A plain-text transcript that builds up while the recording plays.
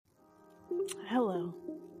Hello.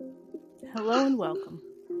 Hello and welcome.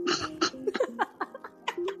 Why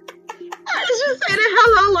did you say that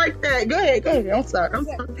hello like that? Go ahead. I'm sorry. All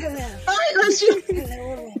right, let's you.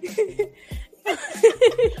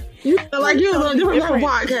 You feel like you was on a different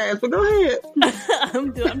podcast, but go ahead.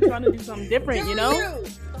 I'm trying to do something different, you know?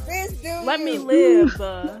 Let me you. live.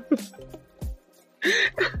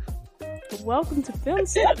 Welcome to Film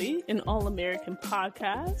Study, an all-American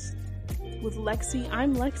podcast with Lexi.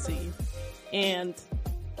 I'm Lexi. And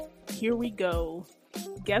here we go.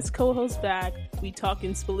 Guest co-host back. We talk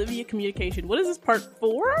in Spolivia communication. What is this, part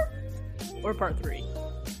 4 or part 3?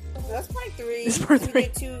 That's part 3. It's part 3. We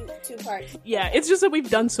did two parts. Yeah, it's just that we've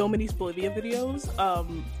done so many Spolivia videos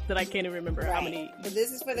that I can't even remember how many. But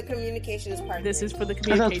this is for the communications part. This 3. is for the I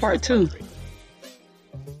communication. thought part 2.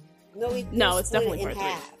 No, it's definitely part 3.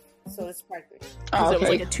 So it's part 3. Because it was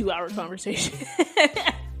like a 2-hour conversation.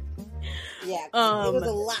 Yeah, it was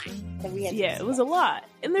a lot that we had to Yeah, discuss. it was a lot.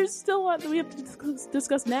 And there's still a lot that we have to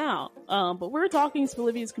discuss now. But we're talking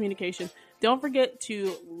Spolivia's communication. Don't forget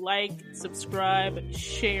to like, subscribe,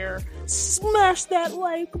 share, smash that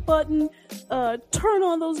like button, turn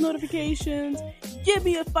on those notifications, give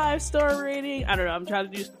me a 5-star rating. I don't know, I'm trying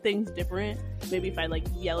to do things different. Maybe if I like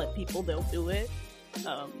yell at people, they'll do it.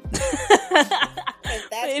 But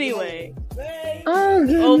anyway.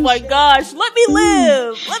 Oh my gosh, let me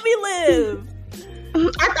live! Let me live! I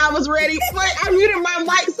thought I was ready. Wait, I muted my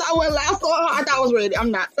mic so I went loud so hard. I thought I was ready. I'm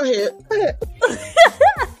not. Go ahead.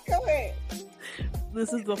 Go ahead.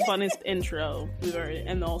 This is the funnest intro we've ever,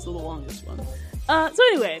 and also the longest one. So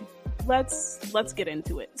anyway, let's get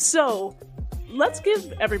into it. So let's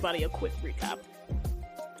give everybody a quick recap.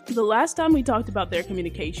 The last time we talked about their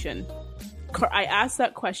communication, I asked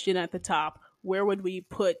that question at the top: where would we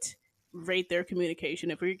rate their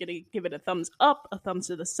communication? If we were going to give it a thumbs up, a thumbs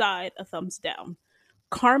to the side, a thumbs down.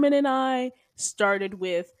 Carmen and I started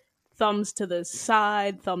with thumbs to the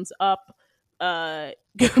side, thumbs up.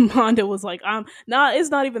 Mondo was like, it's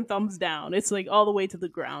not even thumbs down. It's like all the way to the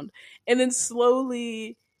ground. And then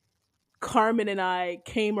slowly Carmen and I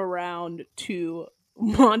came around to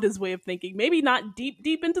Monda's way of thinking. Maybe not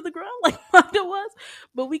deep into the ground like Mondo was,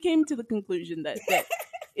 but we came to the conclusion that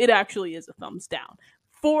it actually is a thumbs down.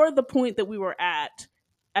 For the point that we were at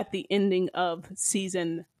the ending of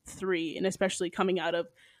season 3, and especially coming out of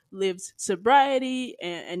Liv's sobriety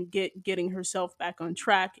and getting herself back on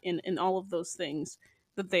track and all of those things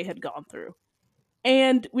that they had gone through.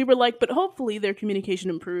 And we were like, but hopefully their communication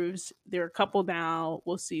improves. They're a couple now.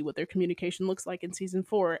 We'll see what their communication looks like in season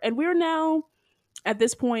 4. And we're now, at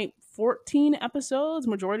this point, 14 episodes,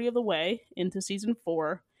 majority of the way into season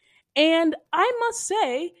 4. And I must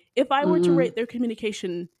say, if I were to rate their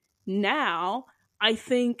communication now, I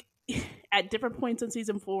think at different points in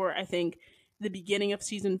season 4, I think the beginning of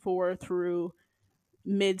season 4 through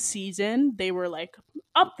mid-season, they were like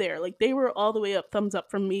up there. Like they were all the way up, thumbs up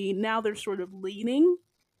from me. Now they're sort of leaning,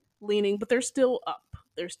 but they're still up.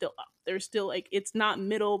 They're still like, it's not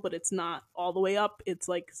middle, but it's not all the way up. It's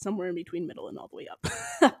like somewhere in between middle and all the way up.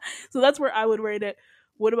 So that's where I would rate it.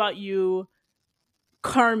 What about you,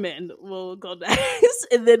 Carmen? We'll go next,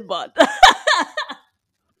 and then Bud.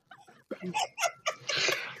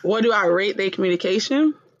 What do I rate their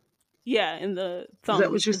communication? Yeah, in the thumbs. Is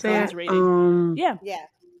that what you're saying? Rating. Yeah.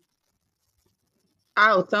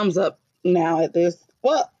 I'll thumbs up now at this.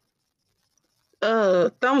 Well,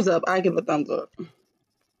 thumbs up. I give a thumbs up.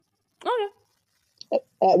 Okay.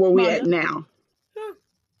 At where we at now.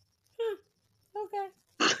 Okay.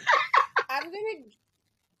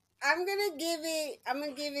 I'm gonna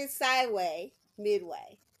give it sideways,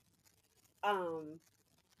 midway. And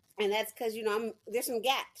that's because there's some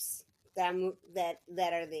gaps that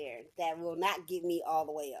are there that will not get me all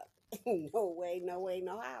the way up. No way,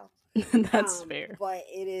 no how. That's fair. But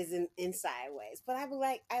it is in sideways. But I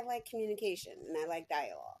like communication and I like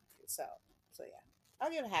dialogue. So yeah,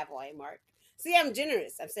 I'll give it a halfway mark. See, I'm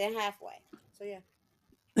generous. I'm saying halfway. So yeah.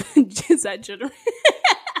 Is that generous?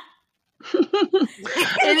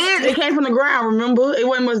 It is. It came from the ground. Remember, it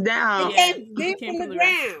wasn't much down. It came from the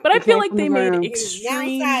ground. But I feel like they made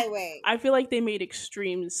extreme. Sideways. I feel like they made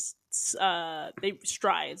extreme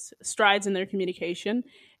strides in their communication.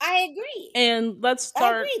 I agree. And let's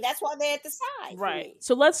start. I agree. That's why they're at the side. Right.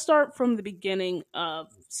 So let's start from the beginning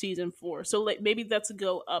of season 4. So maybe let's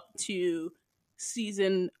go up to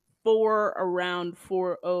season 4 around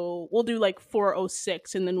 40. We'll do like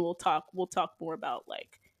 406, and then we'll talk more about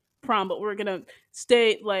like prom. But we're gonna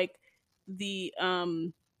stay like the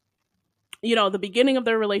the beginning of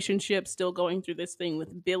their relationship, still going through this thing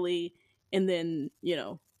with Billy, and then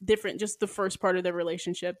different, just the first part of their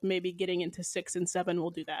relationship, maybe getting into 6 and 7, we'll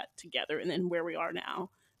do that together, and then where we are now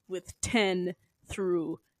with 10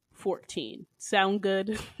 through 14. Sound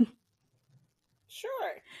good?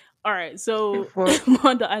 Sure. All right, so For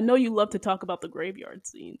Wanda, I know you love to talk about the graveyard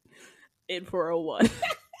scene in 401.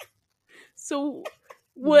 So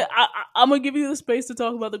what I'm gonna give you the space to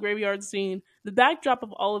talk about the graveyard scene. The backdrop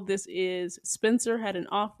of all of this is Spencer had an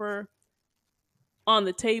offer on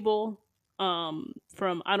the table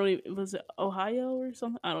from, I don't even, was it Ohio or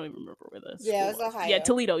something? I don't even remember where this. Yeah, it was Ohio. Yeah,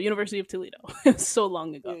 Toledo, University of Toledo. It was so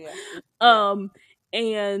long ago. Yeah.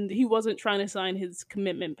 And he wasn't trying to sign his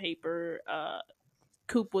commitment paper.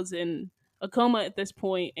 Coop was in a coma at this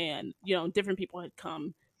point, and different people had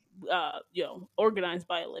come, organized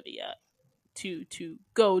by Olivia to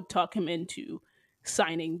go talk him into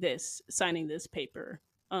signing this paper,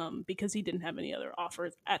 because he didn't have any other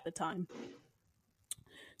offers at the time.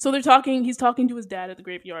 So they're talking. He's talking to his dad at the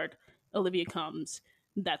graveyard. Olivia comes.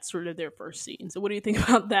 That's sort of their first scene. So what do you think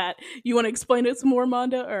about that? You want to explain it some more,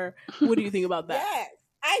 Monda, or what do you think about that? Yes,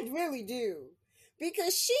 I really do.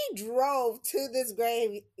 Because she drove to this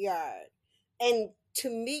graveyard and to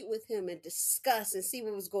meet with him and discuss and see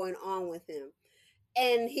what was going on with him.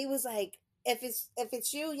 And he was like, if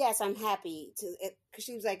it's you, yes, I'm happy to, because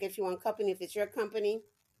she was like, if you want company, if it's your company,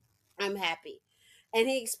 I'm happy. And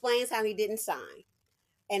he explains how he didn't sign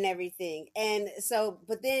and everything. And so,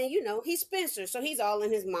 but then, he's Spencer, so he's all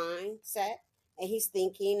in his mindset and he's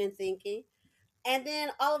thinking and thinking. And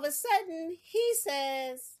then all of a sudden he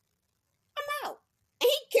says, I'm out. And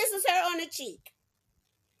he kisses her on the cheek.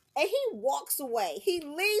 And he walks away. He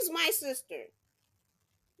leaves my sister.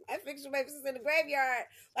 I fixed my sister in the graveyard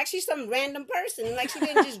like she's some random person. Like she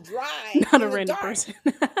didn't just drive. Not a random person.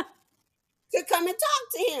 To come and talk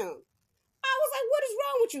to him. I was like, what is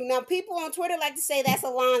wrong with you? Now, people on Twitter like to say that's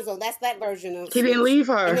Alonzo. That's that version of he didn't leave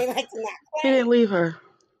her. And they like to not play. He didn't leave her.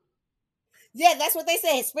 Yeah, that's what they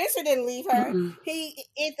say. Spencer didn't leave her. Mm-mm.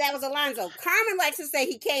 If that was Alonzo. Carmen likes to say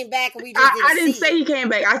he came back and we just I didn't say he came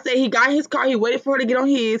back. I said he got his car, he waited for her to get on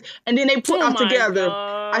his, and then they put off together.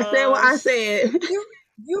 Gosh. I said what I said.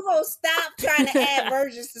 You gonna stop trying to add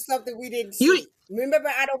versions to something we didn't see. Remember,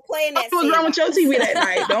 I don't play in that. What was wrong with your TV that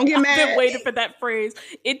night? Don't get mad. I've been waiting for that phrase.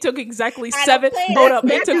 It took exactly 7. Hold up.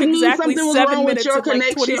 It took exactly 7 minutes. Your of like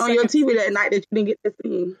 20 connection on your TV that night that you didn't get to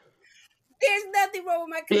see. There's nothing wrong with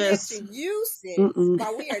my connection. Yes. You, sis,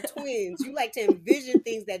 while we are twins, you like to envision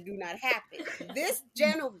things that do not happen. This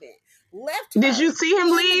gentleman left. Did you see him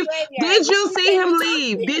leave? Did you see him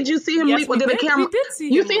leave? Did you see him leave? Or did the camera? We did see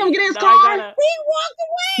him. You see him get in his car? He walked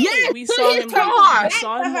away. Yes, we to saw his him. car. We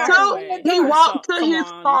saw him walk So away. he walked to his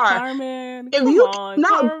car. Carmen, If come you on, no,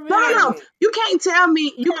 Carmen. no, you can't tell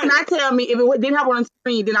me. You cannot tell me if it didn't happen on the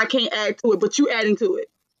screen, then I can't add to it. But you adding to it.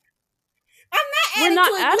 I'm not adding to it. We're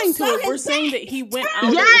not adding to it. We're saying that he went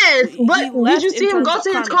out. Yes, but did you see him go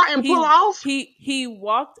to his car and pull off? He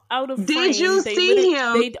walked out of frame. Did you see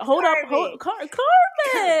him? Hold up, Carmen.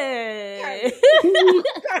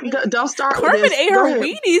 Don't start with Carmen this. ate her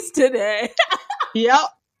Wheaties today. Yep,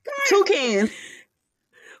 2 cans.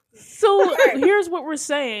 So here's what we're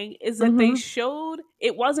saying is that they showed,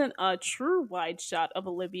 it wasn't a true wide shot of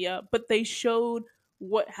Olivia, but they showed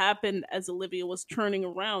what happened as Olivia was turning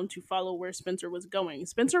around to follow where Spencer was going.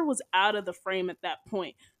 Spencer was out of the frame at that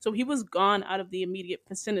point, so he was gone out of the immediate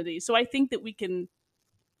vicinity. So I think that we can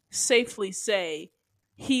safely say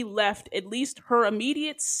he left at least her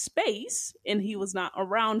immediate space and he was not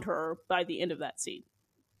around her by the end of that scene.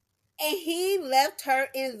 And he left her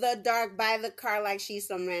in the dark by the car like she's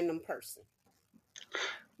some random person.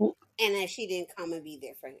 And that she didn't come and be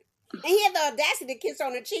there for him. And he had the audacity to kiss her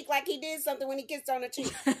on the cheek like he did something when he kissed her on the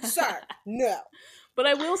cheek. Sir, no. But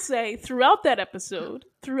I will say, throughout that episode,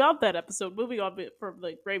 moving on from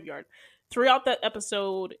the graveyard, throughout that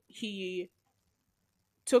episode, he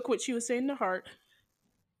took what she was saying to heart.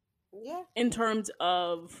 Yeah. In terms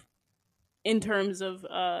of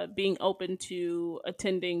being open to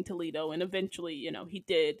attending Toledo, and eventually, he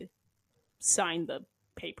did sign the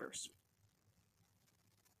papers.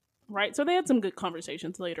 Right? So they had some good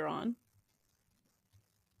conversations later on.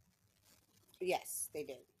 Yes, they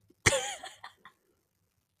did.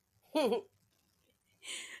 Oh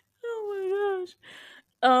my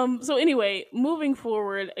gosh. So anyway, moving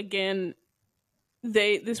forward, again,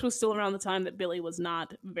 this was still around the time that Billy was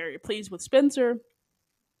not very pleased with Spencer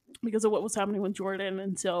because of what was happening with Jordan.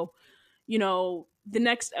 And so, the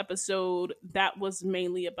next episode, that was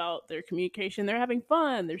mainly about their communication. They're having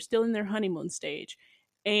fun. They're still in their honeymoon stage.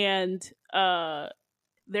 And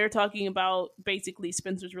they're talking about basically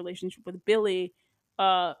Spencer's relationship with Billy.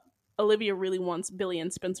 Olivia really wants Billy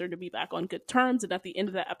and Spencer to be back on good terms. And at the end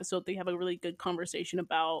of that episode, they have a really good conversation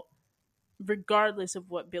about, regardless of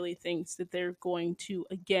what Billy thinks, that they're going to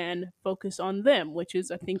again focus on them, which is,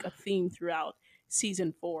 I think, a theme throughout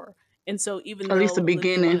season 4. And so even At though least the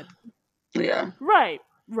beginning. Yeah. Right.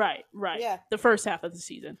 Yeah. The first half of the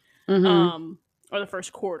season. Mm-hmm. Or the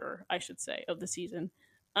first quarter, I should say, of the season.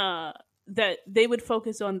 That they would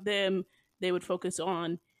focus on them, they would focus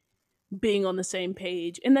on being on the same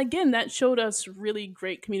page. And again, that showed us really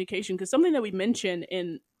great communication, because something that we mentioned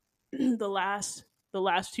in the last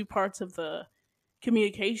 2 parts of the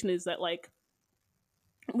communication is that, like,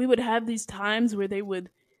 we would have these times where they would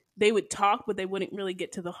talk, but they wouldn't really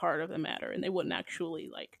get to the heart of the matter, and they wouldn't actually,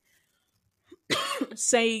 like,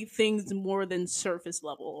 say things more than surface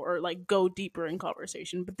level or, like, go deeper in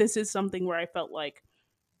conversation. But this is something where I felt like,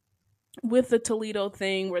 with the Toledo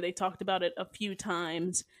thing, where they talked about it a few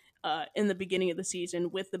times in the beginning of the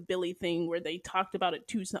season, with the Billy thing, where they talked about it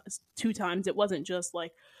two times, it wasn't just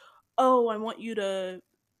like, oh, I want you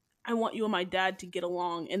and my dad to get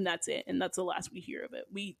along, and that's it, and that's the last we hear of it.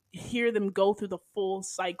 We hear them go through the full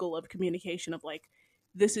cycle of communication of, like,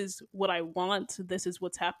 this is what I want, this is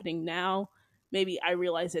what's happening now. Maybe I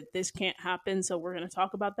realize that this can't happen, so we're going to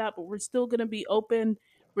talk about that, but we're still going to be open.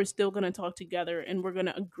 We're still going to talk together, and we're going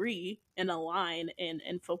to agree and align and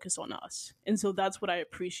focus on us. And so that's what I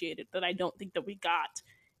appreciated, that I don't think that we got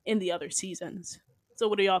in the other seasons. So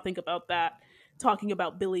what do y'all think about that? Talking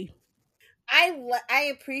about Billy.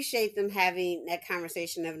 I appreciate them having that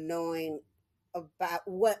conversation of knowing that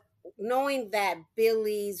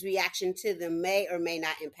Billy's reaction to them may or may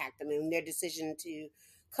not impact them, and their decision to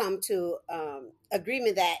come to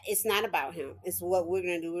agreement that it's not about him. It's what we're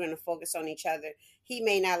going to do. We're going to focus on each other. He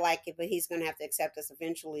may not like it, but he's going to have to accept us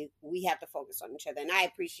eventually. We have to focus on each other. And I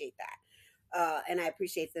appreciate that. And I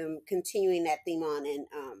appreciate them continuing that theme on. And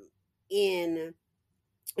in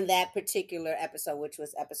that particular episode, which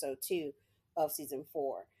was episode 2 of season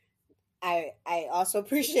 4, I also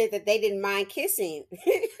appreciate that they didn't mind kissing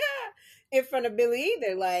in front of Billy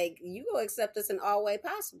either. Like, you will accept us in all way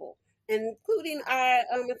possible, including our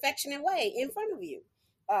affectionate way in front of you.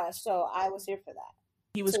 So I was here for that.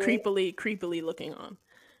 He was creepily looking on.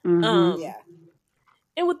 Mm-hmm. Yeah.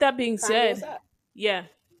 And with that being said, yeah,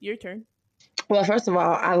 your turn. Well, first of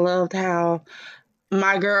all, I loved how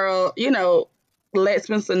my girl, let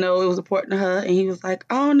Spencer know it was important to her, and he was like,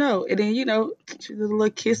 "Oh no!" And then, she did a little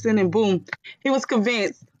kissing, and boom, he was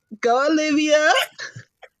convinced. Go, Olivia!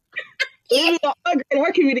 Olivia upgraded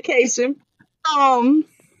her communication.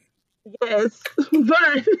 Yes,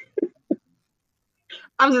 but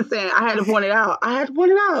I'm just saying, I had to point it out.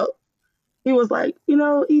 He was like,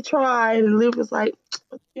 he tried, and Liv was like,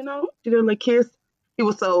 she did a little kiss. He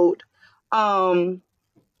was sold.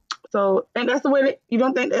 So, and that's the way that you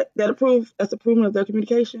don't think that's improvement of their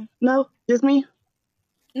communication? No, just me.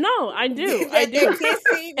 No, I do.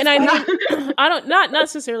 And I know, I don't, not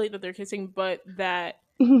necessarily that they're kissing, but that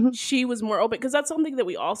she was more open, because that's something that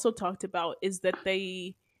we also talked about, is that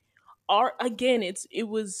they are, again, it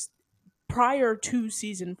was prior to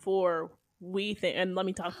season 4, we think, and let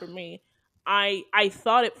me talk for me, I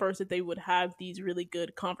thought at first that they would have these really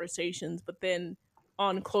good conversations, but then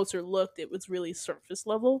on closer look, it was really surface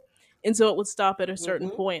level. And so it would stop at a certain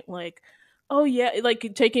point, like, oh yeah,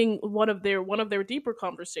 like taking one of their deeper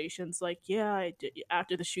conversations, like, yeah,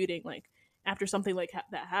 after the shooting, like after something like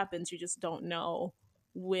that happens, you just don't know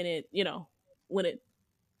what's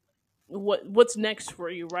next for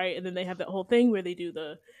you, right? And then they have that whole thing where they do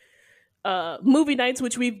the movie nights,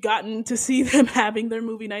 which we've gotten to see them having their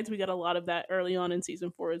movie nights. We got a lot of that early on in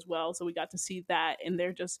season 4 as well, so we got to see that, and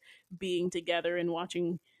they're just being together and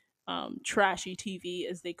watching trashy TV,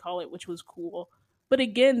 as they call it, which was cool. But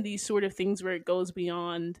again, these sort of things where it goes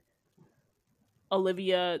beyond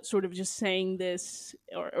Olivia sort of just saying this,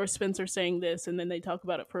 or Spencer saying this, and then they talk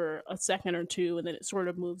about it for a second or two, and then it sort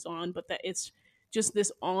of moves on, but that it's just this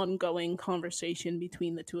ongoing conversation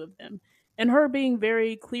between the two of them. And her being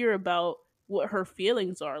very clear about what her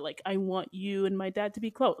feelings are. Like, I want you and my dad to be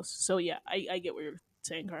close. So yeah, I get what you're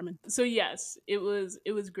saying, Carmen. So yes, it was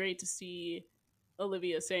great to see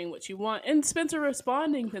Olivia saying what she wants, and Spencer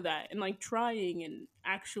responding to that, and like trying and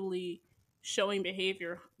actually showing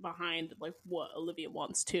behavior behind like what Olivia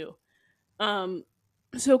wants too.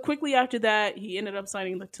 So quickly after that, he ended up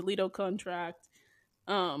signing the Toledo contract.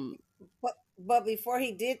 But before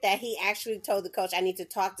he did that, he actually told the coach, "I need to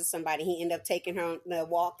talk to somebody." He ended up taking her on the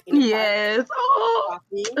walk. Yes. Oh,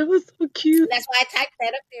 it was so cute. That's why I typed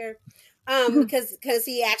that up there. Because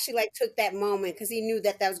he actually like took that moment because he knew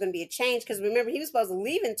that was going to be a change. Because remember, he was supposed to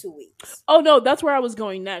leave in 2 weeks. Oh no, that's where I was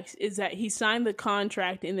going next. Is that he signed the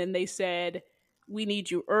contract and then they said we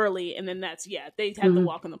need you early, and then they had the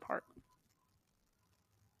walk in the park.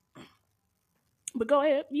 But go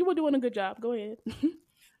ahead, you were doing a good job. Go ahead.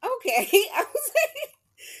 Okay, I was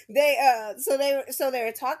like, so they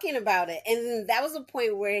were talking about it, and then that was a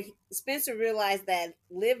point where Spencer realized that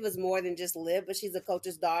Liv was more than just Liv, but she's a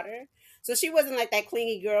coach's daughter. So she wasn't like that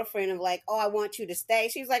clingy girlfriend of like, oh, I want you to stay.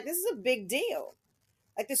 She was like, this is a big deal.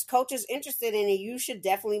 Like, this coach is interested in it. You should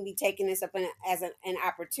definitely be taking this up as an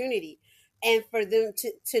opportunity. And for them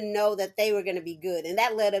to know that they were going to be good. And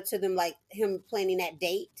that led up to them, like, him planning that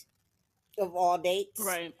date of all dates.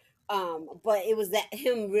 Right. But it was that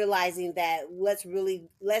him realizing that if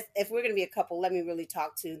we're going to be a couple, let me really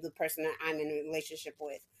talk to the person that I'm in a relationship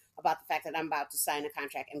with about the fact that I'm about to sign a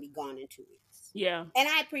contract and be gone in 2 weeks. Yeah. And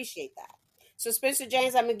I appreciate that. So Spencer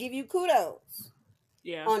James, I'm going to give you kudos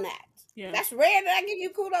on that. Yeah. That's rare that I give you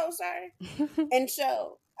kudos, sir. And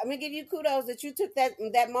so I'm going to give you kudos that you took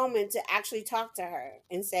that moment to actually talk to her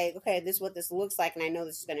and say, okay, this is what this looks like, and I know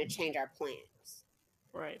this is going to change our plans.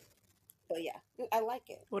 Right. But yeah, I like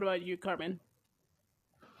it. What about you, Carmen?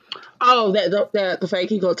 Oh, the fact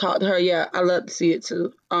he go talk to her, yeah, I love to see it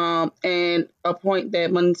too. And a point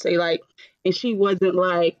that Money say, like, and she wasn't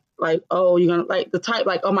like, oh, you're gonna, like, the type,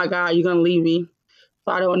 like, oh my God, you're gonna leave me.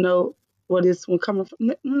 So I don't know where this one coming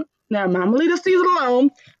from. Now, I'm gonna leave the season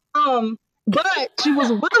alone. But she was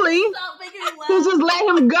willing to just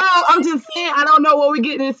let him go. I'm just saying, I don't know where we're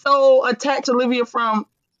getting so attached to Olivia from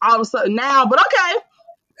all of a sudden now, but okay.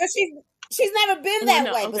 Because she's never been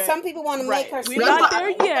that way, but some people want to make her. We're not there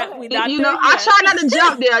yet. I try not to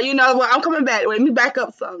jump there. But I'm coming back. Let me back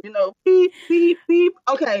up some. Beep, beep, beep.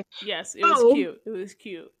 Okay. Yes, it was cute. It was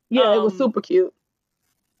cute. Yeah, it was super cute.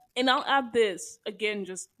 And I'll add this again,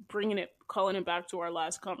 just calling it back to our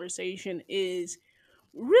last conversation. Is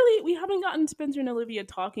really we haven't gotten Spencer and Olivia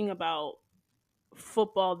talking about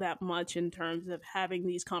football that much in terms of having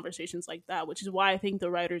these conversations like that, which is why I think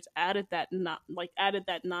the writers added that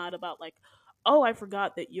nod about like, oh, I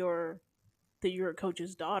forgot that you're a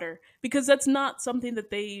coach's daughter, because that's not something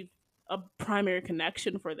that a primary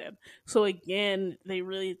connection for them. So again, they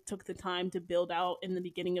really took the time to build out in the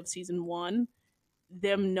beginning of season 1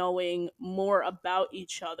 them knowing more about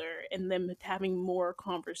each other and them having more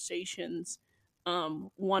conversations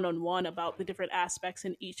one-on-one about the different aspects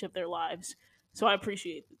in each of their lives. So I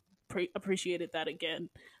appreciated that again,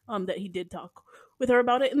 that he did talk with her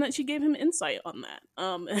about it and that she gave him insight on that.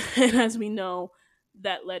 And as we know,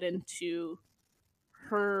 that led into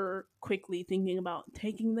her quickly thinking about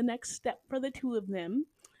taking the next step for the two of them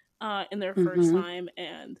in their first time.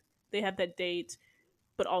 And they had that date,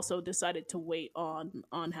 but also decided to wait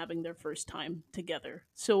on having their first time together.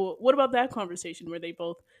 So what about that conversation where they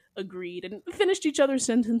both agreed and finished each other's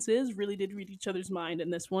sentences, really did read each other's mind in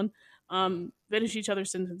this one, finished each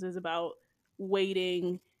other's sentences about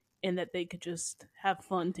waiting and that they could just have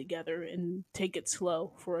fun together and take it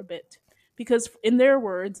slow for a bit. Because in their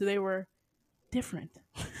words, they were different.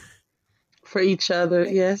 For each other,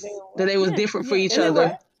 yes. That they was different for each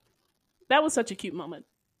other. That was such a cute moment.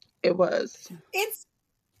 It was.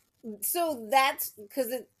 So that's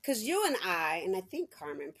because you and I think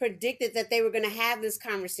Carmen predicted that they were going to have this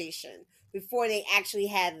conversation before they actually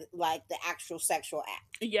had like the actual sexual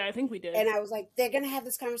act. Yeah, I think we did. And I was like, they're going to have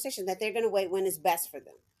this conversation that they're going to wait when it's best for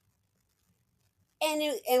them.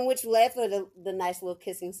 And which led for the nice little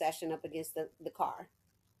kissing session up against the car.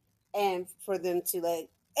 And for them to like,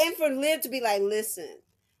 and for Liv to be like, listen,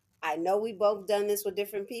 I know we both done this with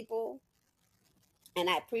different people.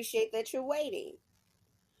 And I appreciate that you're waiting.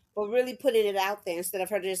 But really putting it out there instead of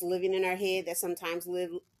her just living in her head that sometimes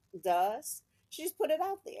Liv does. She just put it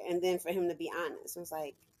out there. And then for him to be honest, it was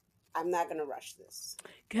like, I'm not going to rush this.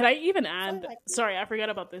 Could I even add, sorry, I forgot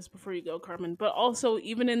about this before you go, Carmen, but also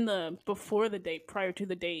even in before the date, prior to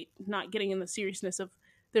the date, not getting in the seriousness of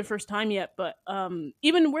their first time yet, but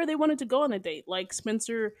even where they wanted to go on a date, like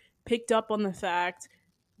Spencer picked up on the fact,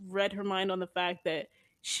 read her mind on the fact that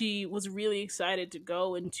she was really excited to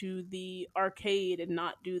go into the arcade and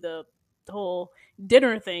not do the whole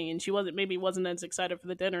dinner thing, and she wasn't as excited for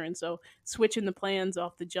the dinner, and so switching the plans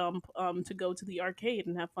off the jump to go to the arcade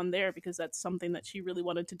and have fun there because that's something that she really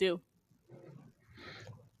wanted to do.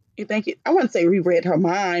 You think I wouldn't say reread her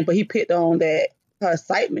mind, but he picked on that her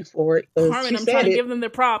excitement for it. Carmen, I'm trying to give them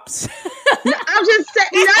their props. I'm just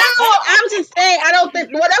saying. I don't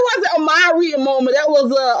think. Well, that wasn't a mind reading moment. That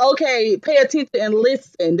was okay, pay attention and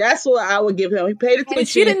listen. That's what I would give him. He paid But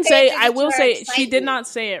she attention. didn't say. I will say she did not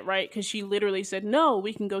say it right, because she literally said, "No,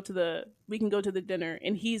 we can go to the dinner,"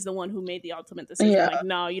 and he's the one who made the ultimate decision. Yeah. Like,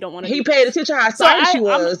 no, you don't want to. He paid attention how excited she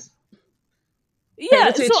was.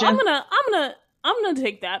 Yeah, so I'm gonna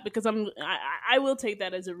take that, because I will take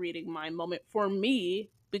that as a reading mind moment for me,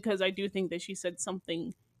 because I do think that she said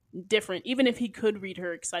something different, even if he could read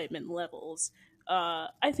her excitement levels.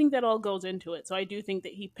 I think that all goes into it. So I do think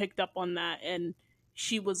that he picked up on that, and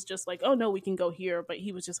she was just like, "Oh no, we can go here," but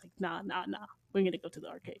he was just like, "Nah, we're gonna go to the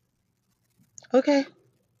arcade." Okay.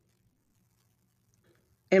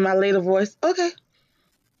 In my later voice, okay.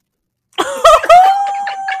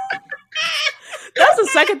 That's the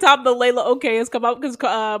second time the Layla okay has come up, because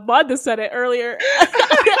Monda said it earlier.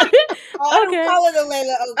 Okay. Call it a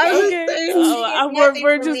Layla okay.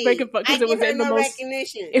 We're just making fun, because it was in the most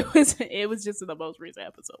recognition. It was just in the most recent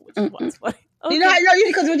episode, which is why it's funny. Okay. You know,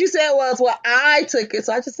 because what you said was what I took it,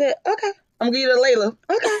 so I just said, okay, I'm gonna give you the Layla.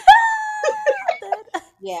 Okay.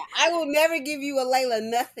 Yeah, I will never give you a Layla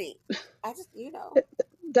nothing. I just,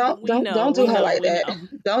 Don't do her like that.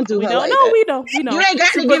 Don't do her like that. No, we know. You ain't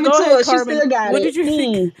got to give it to her. She still got it. What did you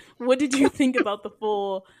think? What did you think about the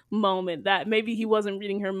full moment? That maybe he wasn't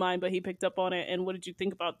reading her mind, but he picked up on it. And what did you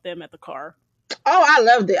think about them at the car? Oh, I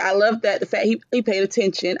loved it. I loved that the fact he paid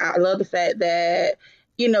attention. I love the fact that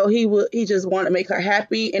he just wanted to make her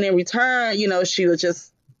happy, and in return, she was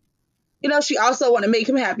just, she also wanted to make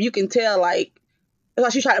him happy. You can tell, like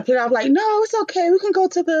she tried to play it off like, no, it's okay, we can go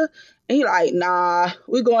to the. And he like, nah,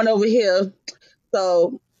 we're going over here.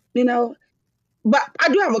 So, but I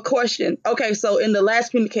do have a question. Okay, so in the last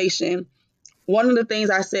communication, one of the things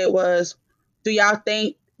I said was, do y'all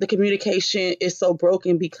think the communication is so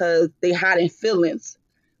broken because they hiding feelings?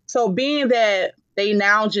 So being that they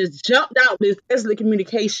now just jumped out this instant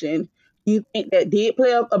communication, you think that did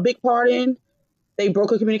play a big part in they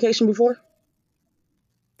broke a communication before?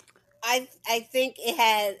 I think it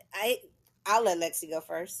had. I'll let Lexi go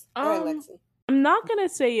first. Go ahead, Lexi. I'm not gonna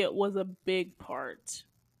say it was a big part.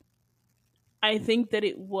 I think that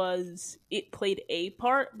it played a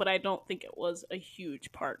part, but I don't think it was a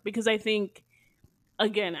huge part, because I think,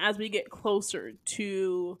 again, as we get closer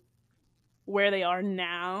to where they are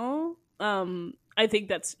now, I think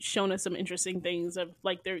that's shown us some interesting things of,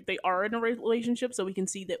 like, they are in a relationship, so we can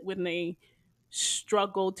see that when they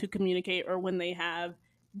struggle to communicate, or when they have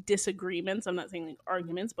disagreements, I'm not saying like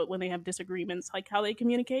arguments, but when they have disagreements, like how they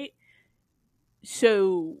communicate.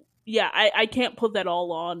 So yeah, I can't put that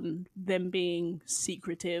all on them being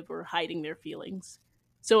secretive or hiding their feelings.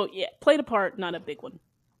 So yeah, played a part, not a big one.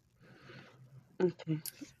 Okay.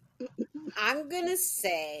 I'm gonna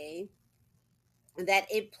say that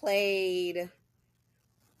it played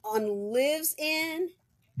on Liv's end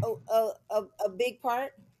a big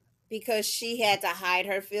part, because she had to hide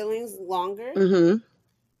her feelings longer. Mm-hmm.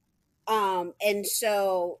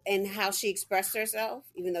 And how she expressed herself,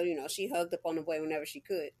 even though, she hugged up on the boy whenever she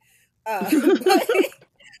could. But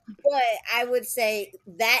I would say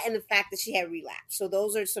that, and the fact that she had relapsed. So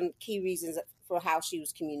those are some key reasons for how she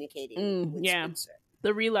was communicating with Spencer.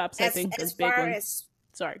 The relapse, I think, is big one.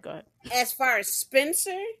 Sorry, go ahead. As far as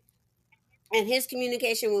Spencer and his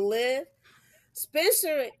communication with Liv,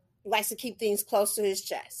 Spencer likes to keep things close to his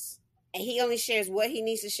chest. And he only shares what he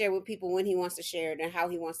needs to share with people when he wants to share it and how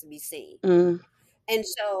he wants to be seen. Mm. And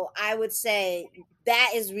so I would say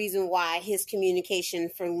that is the reason why his communication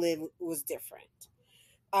for Liv was different.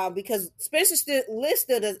 Because Liv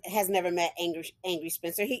still has never met angry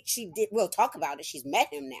Spencer. We'll talk about it. She's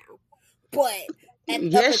met him now. But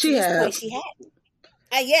yes, she has. Point, she hadn't.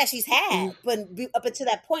 Yeah, she's had. But up until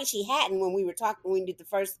that point, she hadn't when we did the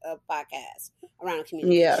first podcast around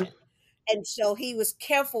communication. Yeah. And so he was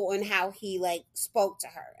careful in how he spoke to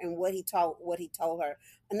her and what he told her,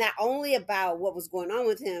 and not only about what was going on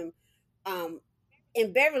with him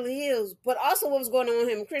in Beverly Hills, but also what was going on with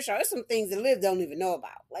him in Crenshaw. There's some things that Liv don't even know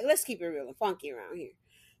about. Like, let's keep it real and funky around here.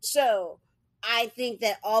 So I think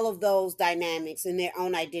that all of those dynamics and their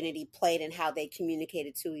own identity played in how they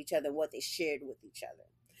communicated to each other, what they shared with each other.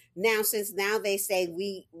 Now, since they say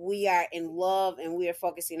we are in love and we are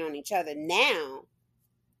focusing on each other now.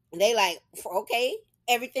 And they like, okay,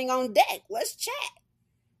 everything on deck. Let's chat.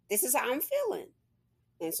 This is how I'm feeling.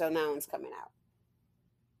 And so now it's coming out.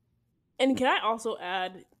 And can I also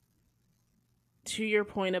add to your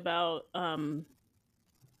point about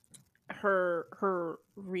her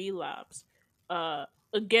relapse?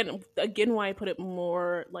 Again, why I put it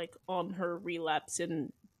more like on her relapse,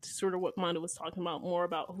 and sort of what Monda was talking about, more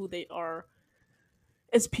about who they are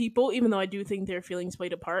as people, even though I do think their feelings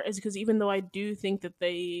played a part, is because even though I do think that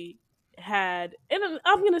they had, and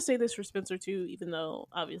I'm gonna say this for Spencer too, even though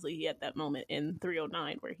obviously he had that moment in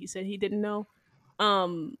 309 where he said he didn't know.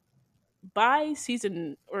 Um, by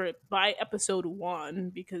season or by episode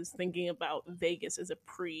one, because thinking about Vegas as a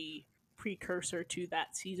precursor to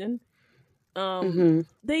that season, Hmm.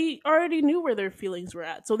 they already knew where their feelings were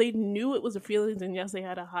at. So they knew it was a feelings, and yes, they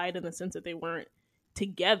had to hide in the sense that they weren't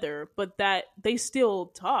together, but that they still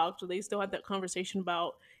talked. They still had that conversation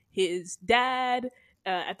about his dad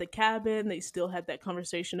at the cabin. They still had that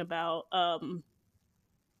conversation about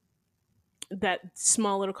that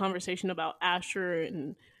small little conversation about Asher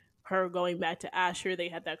and her going back to Asher. They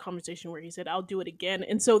had that conversation where he said, "I'll do it again."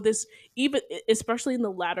 And so this, even especially in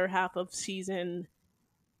the latter half of season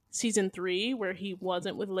three, where he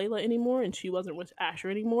wasn't with Layla anymore and she wasn't with Asher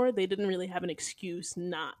anymore, they didn't really have an excuse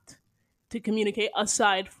not to communicate,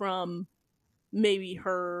 aside from maybe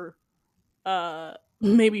her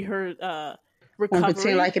maybe her Want to pretend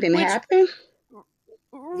recovery, like it didn't which happen?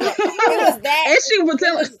 Yeah, it was that. And she was It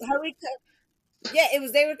telling was her Yeah, it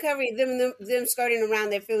was their recovery, them skirting around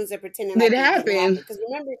their feelings and pretending like did it didn't happen. happen. Because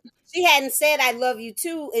remember, she hadn't said "I love you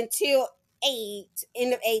too" until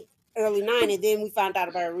end of 8, early 9, and then we found out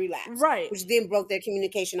about her relapse, right, which then broke their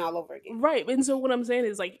communication all over again. right. And so what I'm saying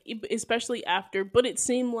is, like, especially after, but it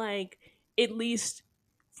seemed like, at least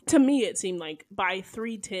to me, it seemed like by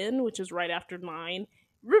 310, which is right after 9,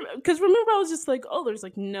 because remember I was just like, oh, there's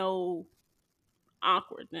like no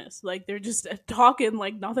awkwardness. Like they're just talking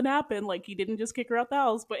like nothing happened. Like he didn't just kick her out the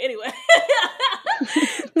house. But anyway,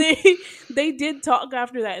 they did talk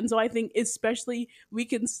after that, and so I think especially we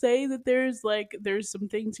can say that there's some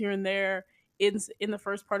things here and there in the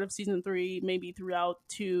first part of season 3, maybe throughout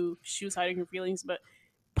 2, she was hiding her feelings, but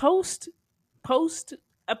post post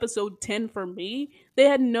episode 10 for me, they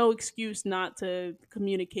had no excuse not to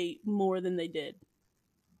communicate more than they did.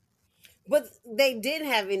 But they didn't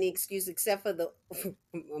have any excuse except for the.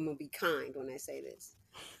 I'm gonna be kind when I say this.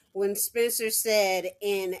 When Spencer said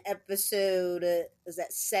in episode, is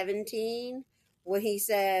that 17, when he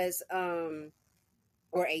says,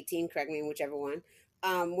 or 18, correct me, whichever one,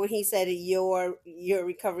 when he said your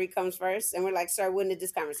recovery comes first, and we're like, sir, when did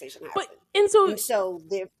this conversation happen? But and so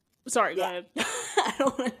there, sorry, go yeah. ahead. I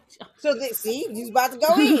don't want to. So see, you was about to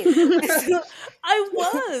go in. I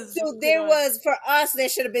was. So there was, for us, there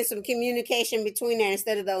should have been some communication between there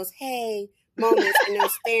instead of those hey moments and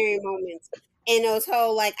those staring moments and those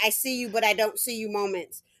whole like I see you but I don't see you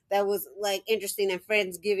moments. That was like interesting, and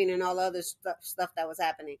Friendsgiving and all other stuff that was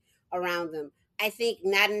happening around them. I think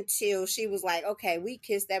not until she was like, okay, we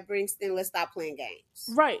kissed at Brixton, let's stop playing games.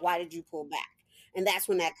 Right. Why did you pull back? And that's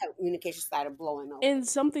when that communication started blowing over. And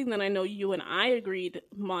something that I know you and I agreed,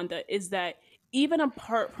 Monda, is that even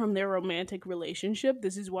apart from their romantic relationship,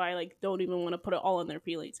 this is why I like don't even want to put it all in their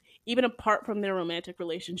feelings. Even apart from their romantic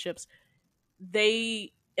relationships,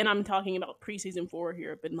 they, and I'm talking about preseason 4 here,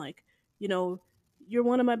 have been like, you know, you're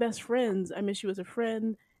one of my best friends. I miss you as a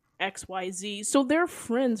friend. XYZ. So they're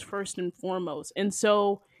friends first and foremost. And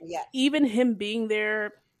so yes. even him being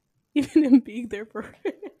there for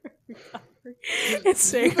recovery and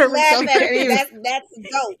saying her recovery, that's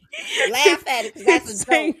dope. Laugh at it because that's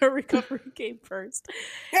saying her recovery came first.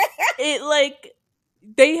 It like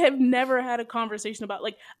they have never had a conversation about,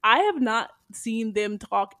 like, I have not seen them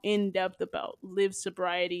talk in depth about Liv's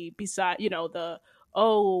sobriety beside, the,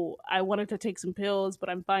 oh, I wanted to take some pills, but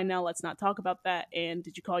I'm fine now. Let's not talk about that. And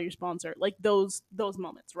did you call your sponsor? Like those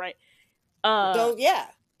moments, right? Yeah.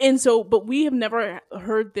 And so, but we have never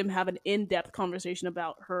heard them have an in-depth conversation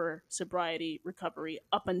about her sobriety recovery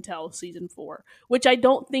up until season 4, which I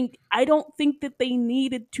don't think that they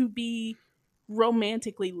needed to be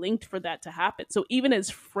romantically linked for that to happen. So even as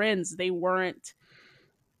friends, they weren't.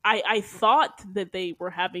 I thought that they were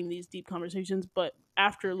having these deep conversations, but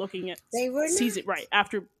after looking at season, right,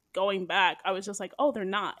 after going back, I was just like, oh, they're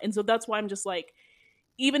not. And so that's why I'm just like,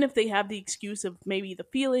 even if they have the excuse of maybe the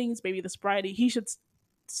feelings, maybe the sobriety,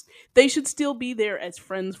 they should still be there as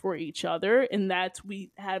friends for each other. And that's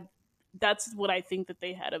what I think that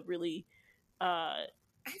they had a really I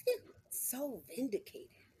think so vindicated.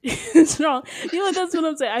 strong. That's what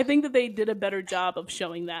I'm saying. I think that they did a better job of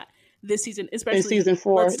showing that this season, especially in season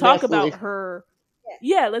 4. Let's talk about her.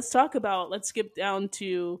 Yeah, let's skip down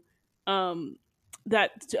to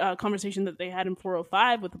that conversation that they had in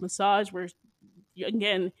 405 with the massage, where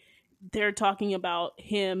again they're talking about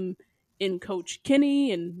him in Coach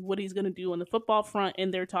Kenny and what he's going to do on the football front,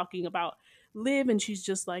 and they're talking about Liv, and she's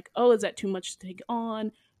just like, oh, is that too much to take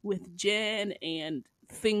on with Jen, and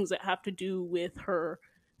things that have to do with her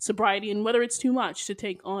sobriety, and whether it's too much to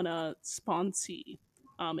take on a sponsee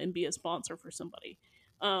and be a sponsor for somebody.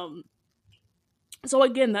 So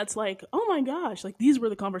again, that's like, oh my gosh, like these were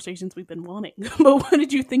the conversations we've been wanting. But what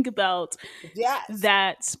did you think about Yes.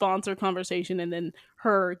 that sponsor conversation and then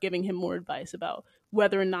her giving him more advice about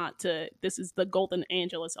whether or not this is the Golden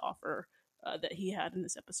Angeles offer that he had in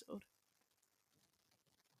this episode?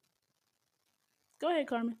 Go ahead,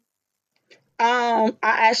 Carmen. I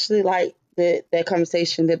actually like that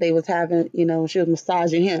conversation that they was having, she was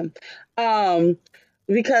massaging him.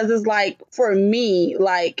 Because it's like, for me,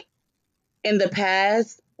 like in the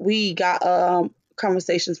past, we got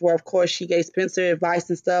conversations where, of course, she gave Spencer advice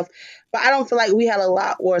and stuff, but I don't feel like we had a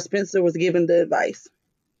lot where Spencer was giving the advice.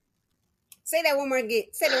 Say that one more again.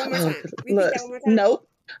 Say that one more time. Repeat Look, that one more time. nope.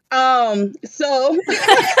 So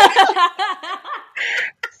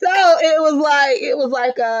it was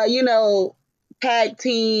like tag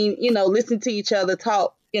team, listen to each other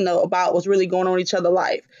talk, about what's really going on in each other's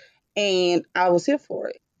life. And I was here for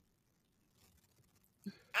it.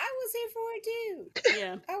 I was here for it too.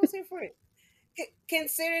 Yeah. I was here for it.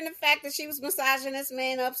 Considering the fact that she was massaging this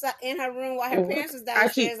man upside in her room while her parents was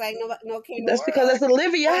downstairs, like no care. That's because that's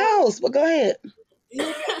Olivia's house. But go ahead.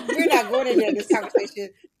 We're not going into this conversation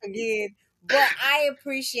again. But I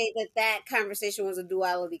appreciate that conversation was a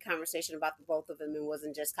duality conversation about the both of them and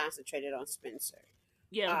wasn't just concentrated on Spencer.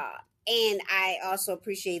 Yeah. And I also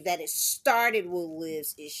appreciate that it started with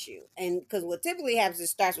Liv's issue. And because what typically happens is it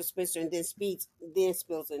starts with Spencer and then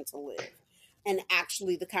spills into Liv. And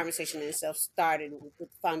actually the conversation in itself started with the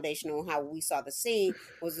foundation on how we saw the scene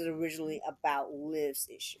was it originally about Liv's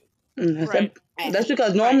issue. Right. That's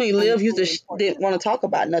because normally Liv didn't want to talk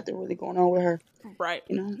about nothing really going on with her. Right.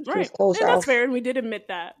 Right. And that's fair, and we did admit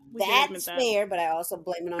that. That's fair, but I also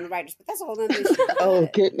blame it on the writers. But that's a whole other issue. Oh,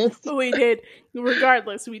 goodness. We did.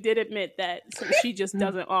 Regardless, we did admit that she just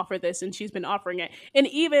doesn't offer this, and she's been offering it. And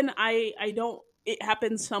even I don't. It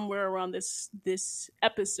happens somewhere around this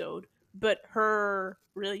episode, but her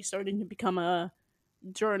really starting to become a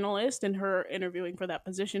journalist and her interviewing for that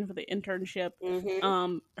position for the internship.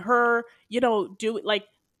 Mm-hmm. Her,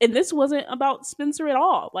 and this wasn't about Spencer at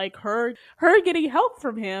all. Like her getting help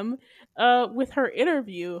from him with her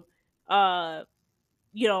interview, prepping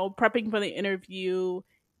for the interview,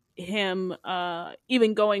 him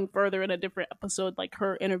even going further in a different episode, like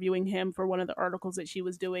her interviewing him for one of the articles that she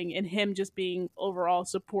was doing, and him just being overall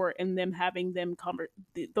support and them having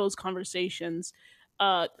those conversations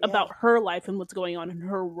about her life and what's going on in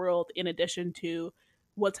her world, in addition to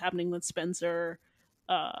what's happening with Spencer,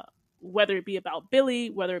 whether it be about Billy,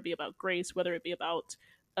 whether it be about Grace, whether it be about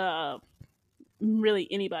really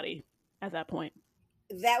anybody at that point.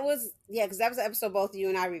 That was, because that was the episode both you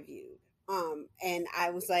and I reviewed. And I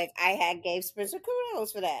was like, gave Spencer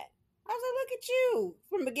kudos for that. I was like, look at you.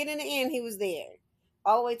 From beginning to end, he was there.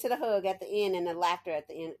 All the way to the hug at the end and the laughter at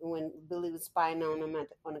the end when Billy was spying on him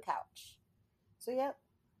on the couch. So, yep.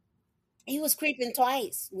 He was creeping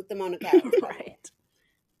twice with them on the couch.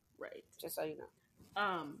 Right. Just so you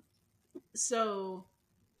know. So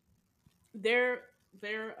their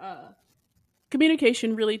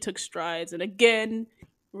communication really took strides, and again,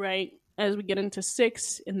 right, as we get into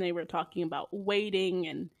 6, and they were talking about waiting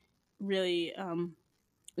and really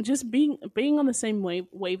just being on the same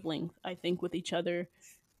wavelength, I think, with each other.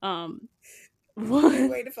 I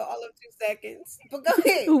waited for all of 2 seconds, but go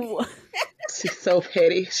ahead. She's so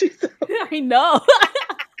petty. I know.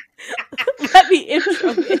 Let me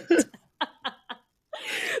intro it.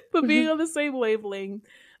 But being on the same wavelength,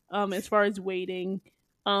 as far as waiting,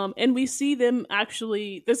 and we see them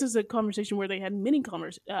actually. This is a conversation where they had many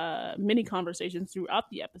conversations throughout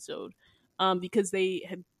the episode, because they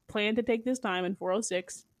had planned to take this time in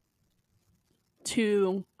 406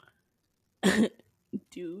 to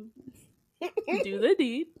do the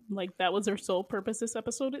deed. Like, that was their sole purpose this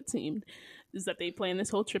episode, it seemed, is that they planned this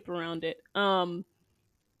whole trip around it. And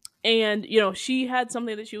she had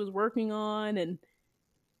something that she was working on, and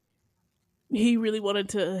he really wanted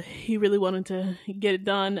to get it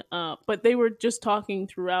done. But they were just talking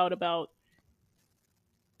throughout about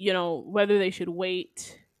whether they should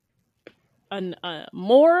wait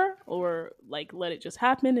more or like let it just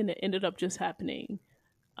happen, and it ended up just happening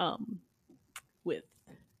with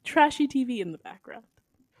trashy TV in the background.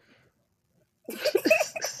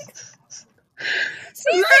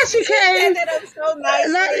 She came. That up so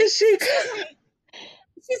nicely.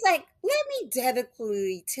 She's like, let me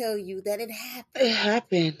dedically tell you that it happened. It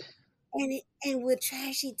happened. And with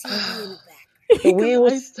trashy TV in the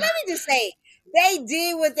background. Let me just say, they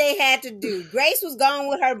did what they had to do. Grace was gone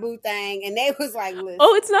with her boo thing, and they was like, listen.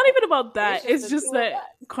 Oh, it's not even about that. It's just that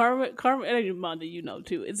Carmen, and Amanda,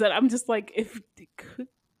 too. Is that I'm just like,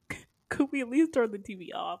 could we at least turn the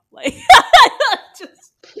TV off? Like,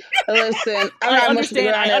 just Listen, I'm I not much to go understand.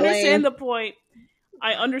 down I that understand lane. the point.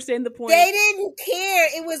 I understand the point. They didn't care.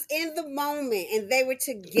 It was in the moment, and they were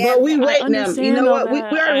together. But we I waiting them. You understand know all what? We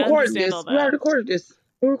that. already I recorded understand this. all We already that. recorded this.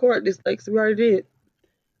 We recorded this, Lex. We already did.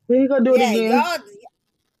 We ain't gonna do it Yeah, again. y'all.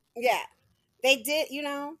 Yeah, they did.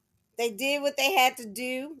 They did what they had to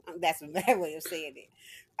do. That's a bad way of saying it.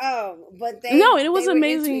 But No, and it was they were into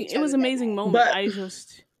amazing. each It was other that amazing night. moment. But I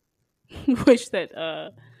just wish that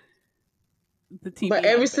the TV. but had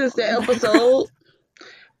ever been since on the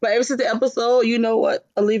in the episode, you know what?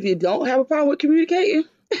 Olivia don't have a problem with communicating.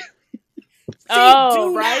 She Oh,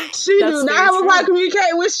 do right. not. She That's do not very have a problem true.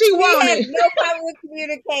 communicating when she She has wanted. no problem with That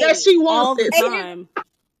communicating. she wants All the it. time.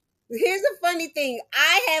 Here's the funny thing.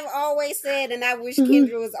 I have always said, and I wish Mhm.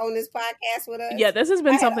 Kendra was on this podcast with us. Yeah, this has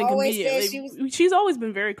been I had something always said convenient. She's always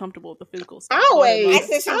been very comfortable with the physical stuff. Go ahead, I Always, Maya.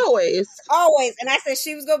 said she always. and I said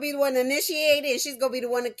she was gonna be the one to initiate it, and she's gonna be the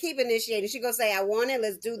one to keep initiating. She's gonna say, "I want it.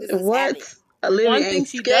 Let's do this. Let's have What? it." Olivia One ain't thing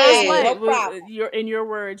she I does have scared. no like, problem. in your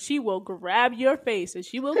words, she will grab your face and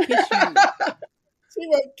she will kiss you. She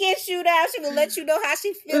will kiss you down. She will let you know how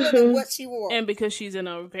she feeling and what she wants. And because she's in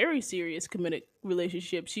a very serious committed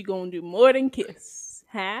relationship, she gonna do more than kiss.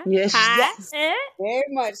 Huh? Yes. Huh? Yes, Eh? very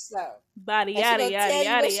much so. Body And she yada gonna yada tell you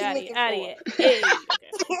yada what she yada looking yada. for. Hey.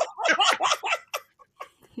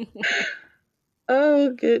 Okay. Oh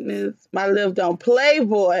goodness, my Liv don't play,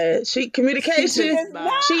 boy. She She communication. does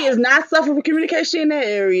not. She is not suffering from communication in that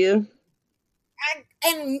area.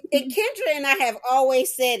 And Kendra and I have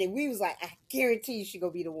always said it. We was like, I guarantee you she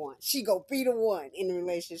gonna be the one. She gonna be the one in the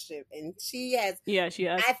relationship. And she has. Yeah, she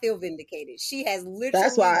has. I feel vindicated. She has That's literally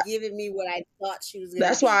why. given me what I thought she was gonna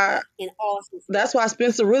That's be why. in all sincerity. That's why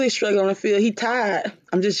Spencer really struggling on the field. He tired.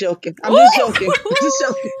 I'm just joking.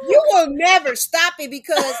 You will never stop it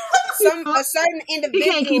because a certain He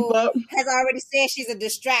can't keep individual up. has already said she's a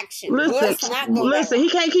distraction. Listen, Let's not go that he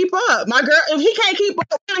can't keep up. My girl, if he can't keep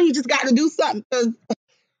up, he just got to do something. 'Cause,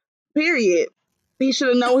 period. He should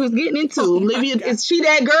have known what he was getting into. Oh my Olivia, God. is she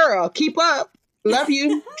that girl? Keep up. Love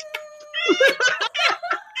you.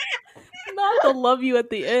 Not the love you at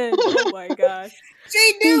the end. Oh my gosh.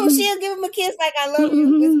 She do. She'll give him a kiss like I love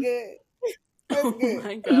you. It's good. It's Oh good.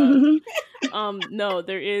 my God. No,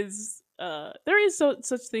 there is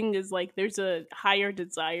such thing as like there's a higher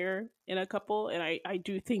desire in a couple, and I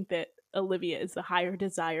do think that Olivia is the higher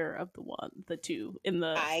desire of the two in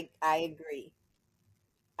the I agree.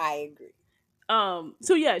 I agree.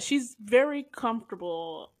 So yeah, she's very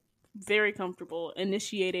comfortable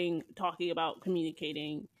initiating, talking about,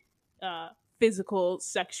 communicating physical,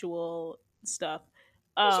 sexual stuff.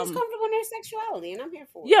 She's comfortable in her sexuality, and I'm here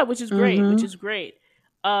for it. Yeah, which is great. Mhm. Which is great.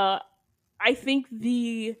 I think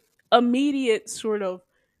the immediate sort of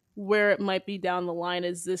where it might be down the line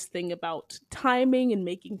is this thing about timing and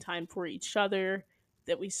making time for each other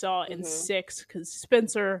that we saw in 6, because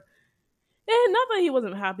Spencer, not that he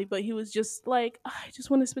wasn't happy, but he was just like, I just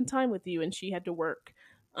want to spend time with you, and she had to work.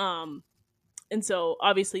 And so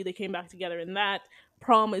obviously they came back together in that.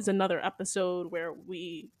 Prom is another episode where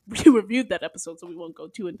we reviewed that episode, so we won't go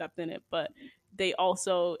too in depth in it, but it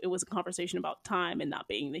was a conversation about time and not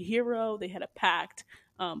being the hero. They had a pact,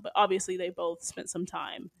 but obviously they both spent some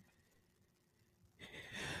time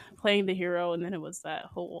playing the hero, and then it was that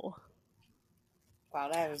whole Wow,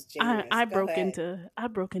 that was generous. I Go broke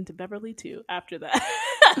ahead. into Beverly too after that.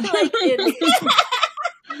 Like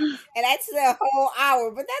and that's a whole hour,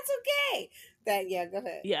 but that's okay. Go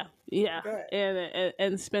ahead. Yeah. Go ahead.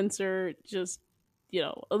 And Spencer just,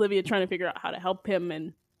 Olivia trying to figure out how to help him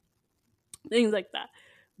and things like that.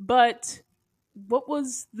 But what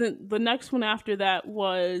was the next one after that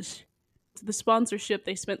was the sponsorship.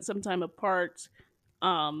 They spent some time apart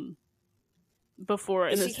before.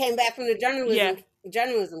 And she came back from the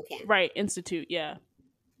journalism camp. Right, Institute, yeah.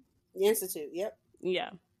 The Institute, yep.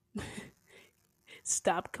 Yeah.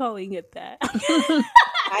 Stop calling it that.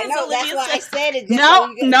 I know, that's why I said it.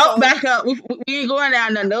 No, back up. We ain't going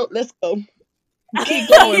down there. Nope, let's go. Keep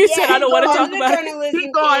going. You said I don't want to talk about it.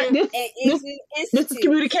 Keep going. This is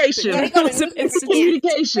communication. This is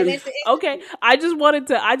communication. Okay, I just wanted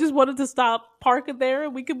to stop parking there,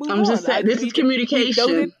 and we can move on. I'm just saying, this is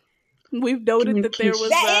communication. We've noted that there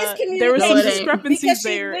was some some discrepancies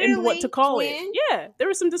there in what to call it. Yeah, there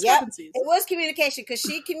were some discrepancies. Yep, it was communication because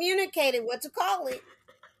she communicated what to call it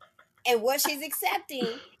and what she's accepting,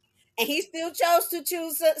 and he still chose to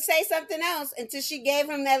say something else until she gave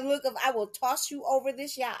him that look of "I will toss you over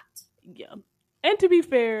this yacht." Yeah, and to be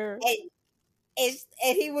fair,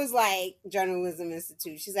 and he was like, "Journalism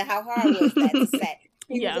Institute." She said, "How hard was that to say?"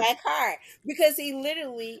 He was like, hard, because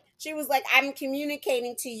she was like, "I'm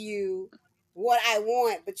communicating to you what I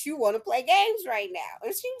want, but you want to play games right now.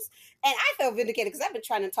 And I felt vindicated because I've been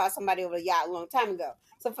trying to toss somebody over the yacht a long time ago.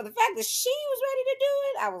 So for the fact that she was ready to do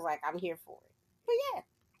it, I was like, I'm here for it. But yeah,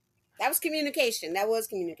 that was communication.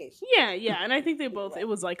 Yeah, and I think they both, it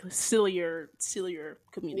was like sillier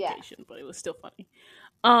communication, but it was still funny.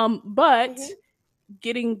 But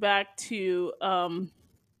getting back to,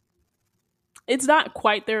 it's not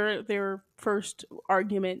quite their first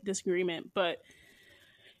disagreement, but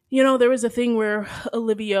there was a thing where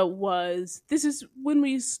Olivia this is when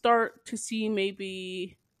we start to see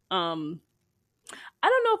maybe, I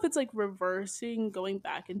don't know if it's like reversing, going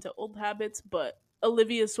back into old habits, but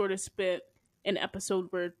Olivia sort of spent an episode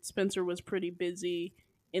where Spencer was pretty busy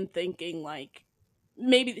in thinking like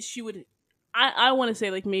maybe that she would, I want to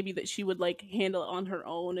say like maybe that she would like handle it on her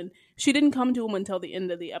own, and she didn't come to him until the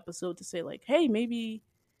end of the episode to say like, hey, maybe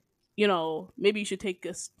you should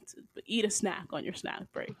eat a snack on your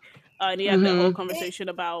snack break. And he had that whole conversation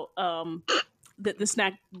about that the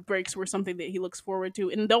snack breaks were something that he looks forward to.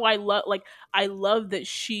 And though I love that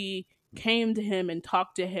she came to him and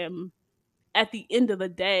talked to him at the end of the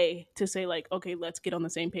day to say like, okay, let's get on the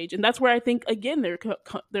same page. And that's where I think again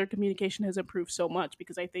their communication has improved so much,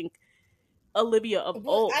 because I think Olivia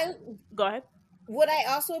go ahead. What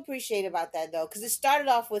I also appreciate about that, though, because it started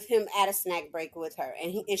off with him at a snack break with her,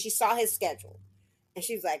 and she saw his schedule, and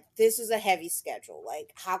she was like, "This is a heavy schedule.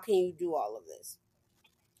 Like, how can you do all of this?"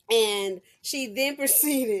 And she then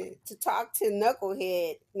proceeded to talk to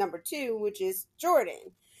Knucklehead number 2, which is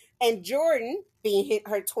Jordan, and Jordan, being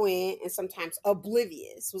her twin and sometimes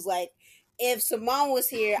oblivious, was like, "If Simone was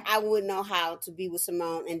here, I wouldn't know how to be with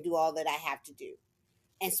Simone and do all that I have to do.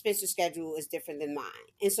 And Spencer's schedule is different than mine."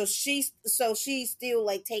 And so she's still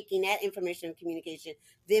like taking that information and communication,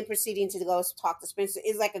 then proceeding to go talk to Spencer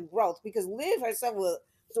is like a growth, because Liv herself will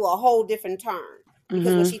do a whole different turn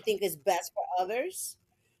because what she thinks is best for others.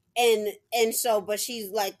 And so, but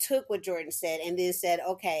she's like took what Jordan said and then said,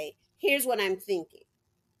 okay, here's what I'm thinking.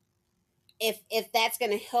 If that's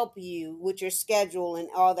going to help you with your schedule and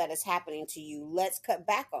all that is happening to you, let's cut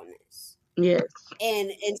back on this. Yes. And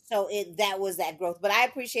so that was that growth. But I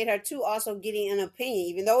appreciate her too also getting an opinion,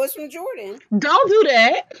 even though it's from Jordan. Don't do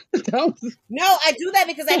that. Don't. No, I do that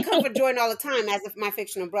because I come for Jordan all the time as if my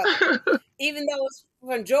fictional brother. Even though it's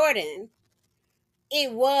from Jordan,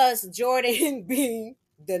 it was Jordan being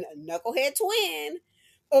the knucklehead twin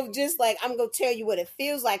of just like, I'm going to tell you what it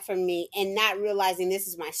feels like for me, and not realizing this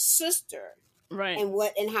is my sister. Right.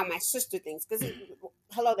 And how my sister thinks. Because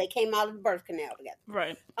hello, they came out of the birth canal together.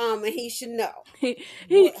 Right. And he should know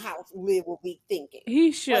how Liv will be thinking.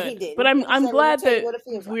 He should. Well, he did. But I'm glad that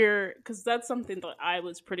because that's something that I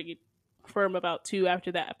was pretty firm about too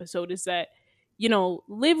after that episode, is that,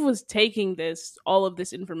 Liv was taking all of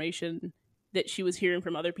this information that she was hearing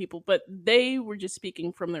from other people, but they were just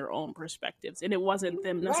speaking from their own perspectives, and it wasn't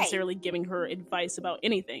them necessarily giving her advice about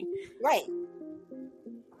anything. Right.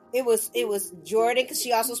 It was Jordan, because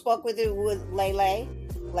she also spoke with Lele.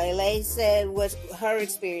 Lele said what her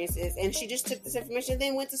experience is, and she just took this information,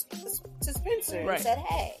 then went to Spencer and said,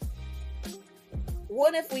 hey,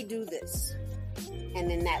 what if we do this? And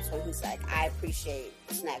then that's when he's like, I appreciate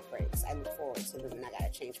snack breaks. I look forward to them, and I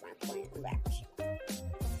got to change my plan of action.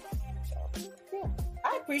 So, yeah.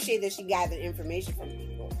 I appreciate that she gathered information from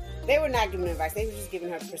people. They were not giving advice. They were just giving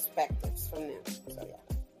her perspectives from them. So,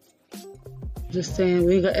 yeah. Just saying,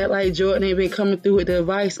 we gonna act like Jordan ain't been coming through with the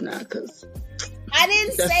advice now, because I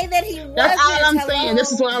didn't say that he wasn't. That's all I'm saying.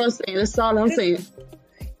 This is what I'm saying. That's all I'm saying.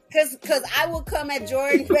 Because I will come at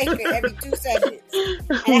Jordan Baker every 2 seconds,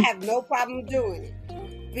 and I have no problem doing it.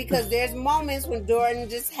 Because there's moments when Jordan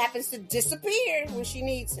just happens to disappear when she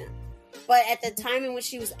needs him. But at the time in which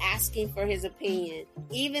she was asking for his opinion,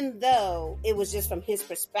 even though it was just from his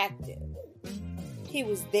perspective, he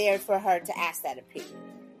was there for her to ask that opinion.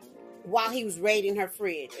 While he was raiding her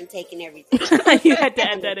fridge and taking everything. You had to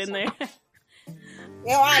add that in there.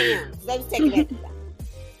 Yeah, I am. They was taking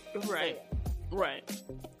everything. Right.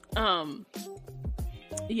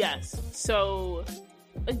 Yes. So,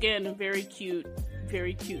 again, very cute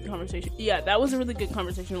conversation. Yeah, that was a really good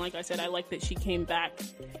conversation. Like I said, I like that she came back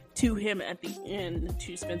to him at the end,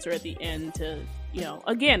 to Spencer at the end, to,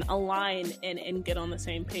 again, align and get on the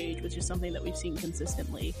same page, which is something that we've seen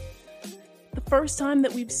consistently. The first time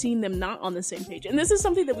that we've seen them not on the same page. And this is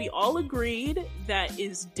something that we all agreed that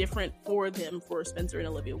is different for them, for Spencer and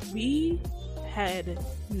Olivia. We had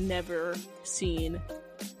never seen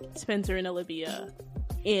Spencer and Olivia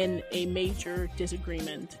in a major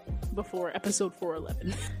disagreement before episode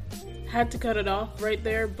 411. Had to cut it off right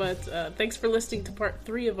there, but thanks for listening to part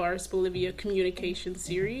 3 of our Spolivia communication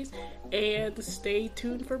series, and stay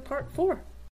tuned for part 4.